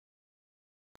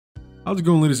How's it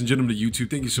going, ladies and gentlemen to YouTube?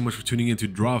 Thank you so much for tuning in to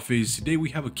Drawface. Today we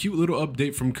have a cute little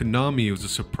update from Konami. It was a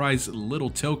surprise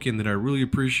little token that I really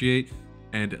appreciate.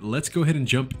 And let's go ahead and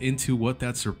jump into what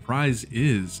that surprise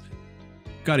is.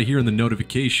 Got it here in the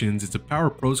notifications. It's a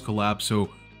Power Pros collab. So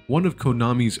one of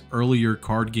Konami's earlier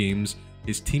card games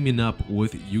is teaming up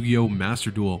with Yu-Gi-Oh!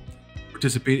 Master Duel.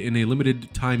 Participate in a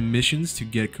limited time missions to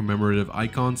get commemorative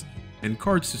icons and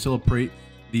cards to celebrate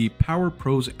the Power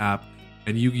Pros app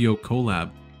and Yu-Gi-Oh! Collab.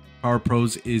 Power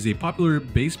Pros is a popular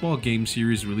baseball game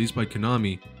series released by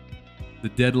Konami. The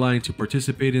deadline to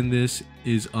participate in this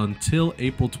is until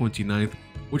April 29th,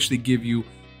 which they give you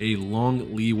a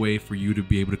long leeway for you to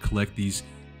be able to collect these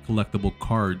collectible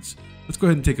cards. Let's go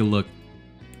ahead and take a look.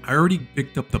 I already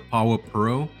picked up the Power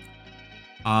Pro.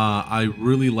 I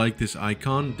really like this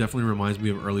icon. Definitely reminds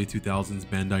me of early 2000s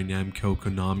Bandai Namco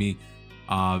Konami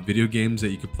video games that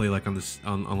you could play like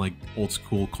on like old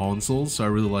school consoles. So I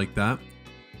really like that.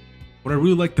 What I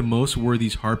really liked the most were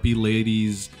these Harpy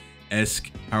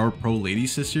Ladies-esque Power Pro Lady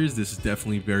Sisters. This is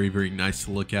definitely very, very nice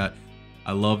to look at.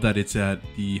 I love that it's at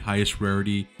the highest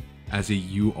rarity as a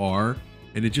UR,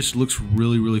 and it just looks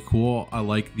really, really cool. I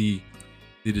like the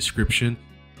description.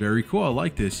 Very cool. I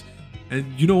like this.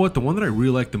 And you know what? The one that I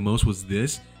really liked the most was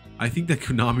this. I think that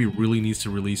Konami really needs to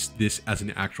release this as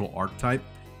an actual archetype,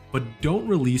 but don't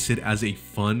release it as a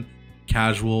fun,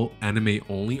 casual,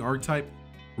 anime-only archetype.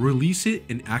 Release it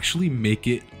and actually make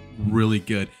it really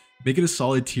good. Make it a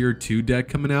solid tier 2 deck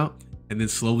coming out and then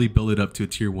slowly build it up to a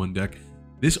tier 1 deck.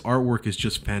 This artwork is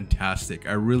just fantastic.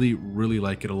 I really, really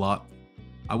like it a lot.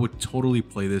 I would totally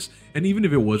play this, and even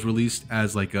if it was released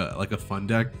as like a fun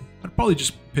deck, I'd probably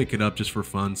just pick it up just for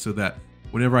fun, so that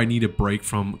whenever I need a break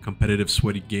from competitive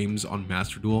sweaty games on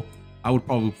Master Duel, I would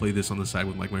probably play this on the side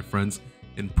with like my friends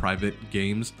in private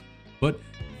games. But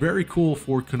very cool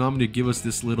for Konami to give us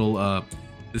this little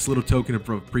token of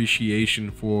appreciation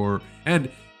for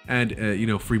and you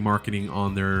know, free marketing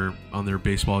on their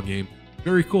baseball game.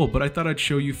 Very cool. But I thought I'd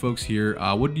show you folks here.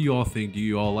 What do you all think? Do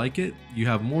you all like it? You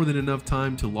have more than enough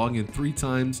time to log in 3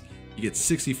 times. You get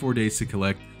 64 days to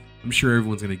collect. I'm sure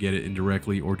everyone's gonna get it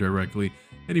indirectly or directly.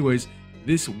 Anyways,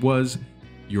 this was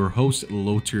your host,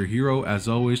 LowTierHero, as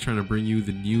always, trying to bring you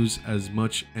the news as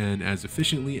much and as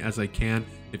efficiently as I can.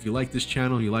 If you like this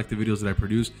channel, you like the videos that I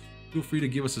produce, feel free to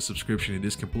give us a subscription. It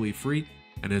is completely free.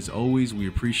 And as always, we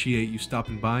appreciate you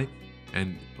stopping by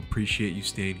and appreciate you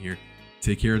staying here.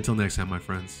 Take care until next time, my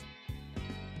friends.